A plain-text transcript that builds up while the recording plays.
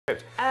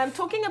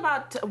Talking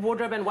about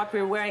wardrobe and what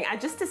we're wearing, I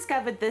just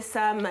discovered this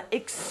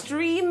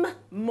Extreme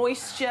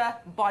Moisture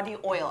Body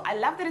Oil. I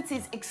love that it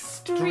says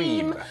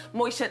Extreme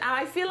Moisture. And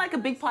I feel like a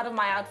big part of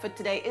my outfit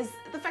today is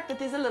the fact that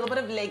there's a little bit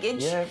of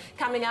leggage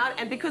coming out,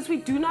 and because we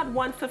do not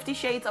want 50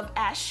 Shades of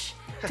Ash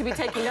to be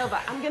taking over,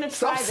 I'm gonna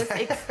try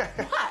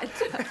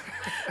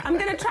I'm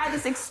gonna try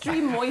this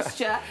Extreme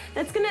Moisture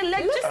that's gonna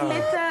look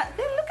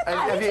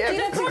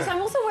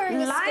I'm also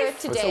wearing a skirt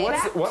today.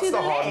 So what's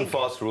the hard and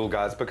fast rule,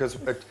 guys? Because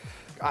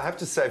I have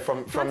to say,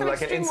 from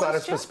like an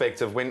insider's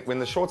perspective, when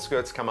the short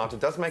skirts come out, it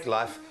does make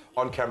life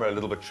on camera a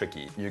little bit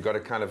tricky. You've got to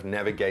kind of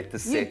navigate the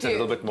set a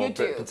little bit more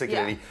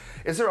particularly.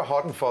 Yeah. Is there a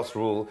hard and fast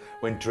rule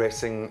when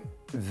dressing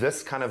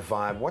this kind of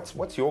vibe?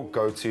 What's your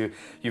go-to?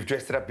 You've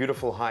dressed it up,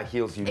 beautiful high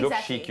heels, you look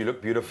chic, you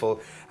look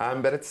beautiful,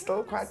 but it's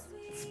still quite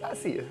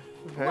spicy.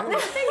 Well, the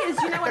thing is,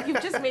 you know what,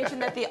 you've just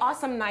mentioned that there are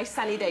some nice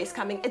sunny days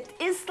coming. It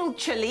is still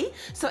chilly,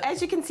 so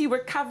as you can see,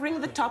 we're covering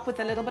the top with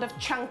a little bit of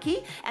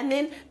chunky, and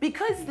then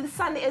because the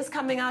sun is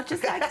coming out,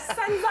 just like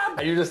sun's out,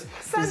 and you just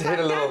hit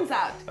a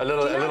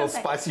little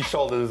spicy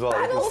shoulder as well.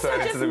 And also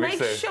just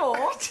make sure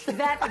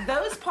that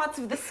those parts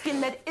of the skin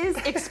that is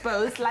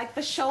exposed, like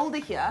the shoulder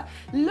here,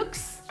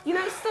 looks, you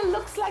know, still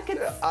looks like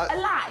it's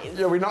alive.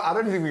 Yeah, I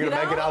don't think we're going to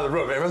make it out of the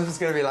room. Everyone's just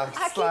going to be like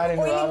sliding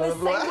around. The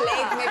same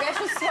leg. Maybe I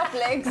should swap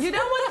legs. You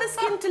don't want the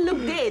skin to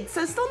look dead,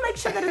 so still make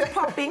sure that it's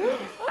popping.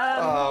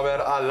 Oh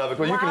man, I love it.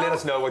 Well, you can let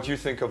us know what you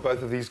think of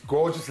both of these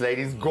gorgeous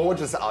ladies'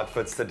 gorgeous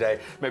outfits today.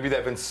 Maybe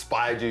they've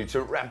inspired you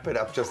to ramp it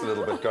up just a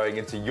little bit going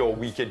into your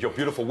weekend, your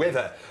beautiful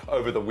weather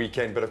over the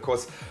weekend. But of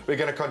course, we're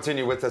going to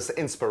continue with this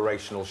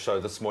inspirational show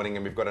this morning,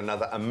 and we've got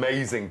another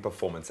amazing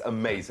performance,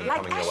 coming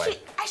your way.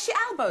 Ashy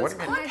elbows.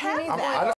 Can't have that.